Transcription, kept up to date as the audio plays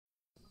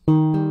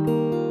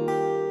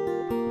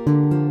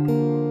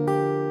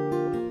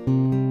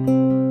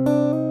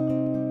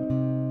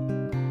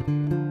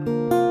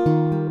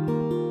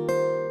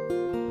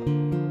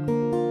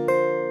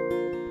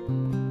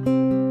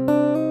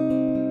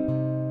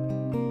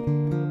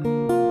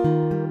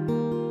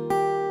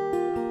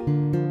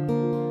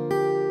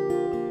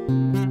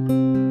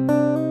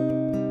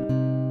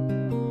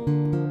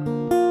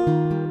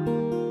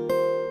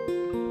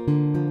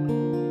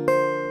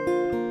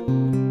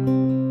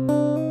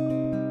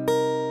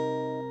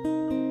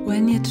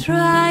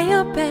try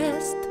your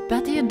best,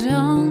 but you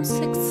don't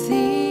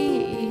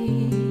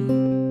succeed.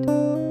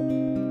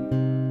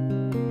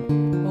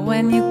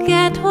 When you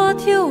get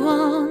what you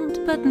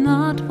want, but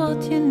not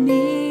what you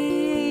need.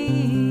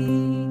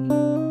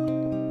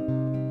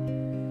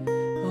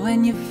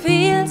 When you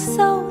feel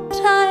so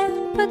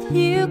tired, but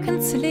you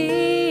can't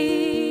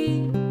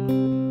sleep.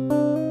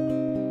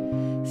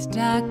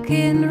 Stuck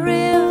in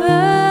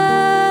reverse.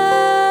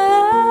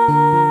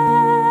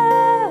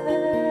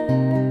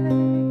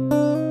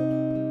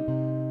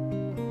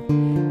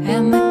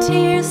 And the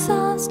tears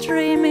are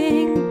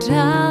streaming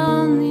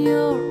down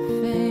your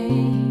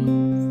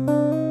face.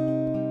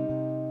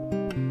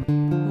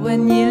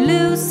 When you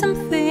lose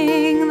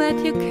something that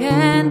you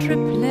can't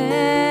replace.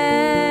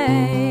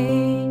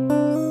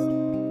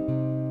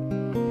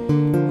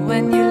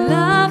 When you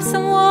love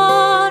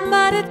someone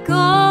but it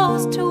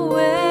goes to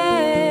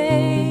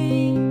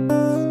waste.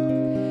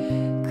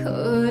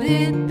 Could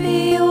it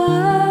be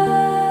worse?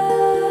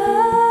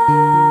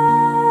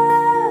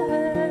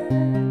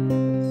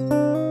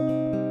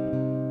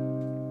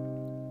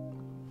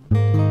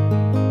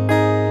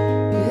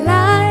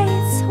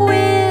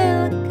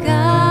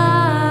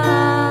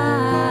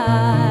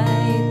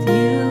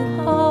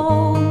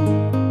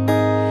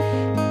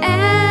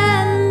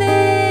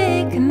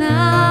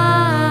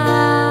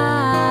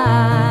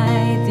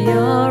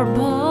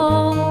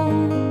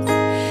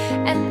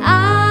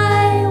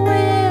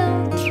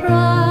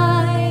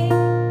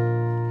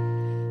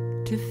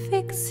 To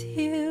fix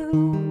you.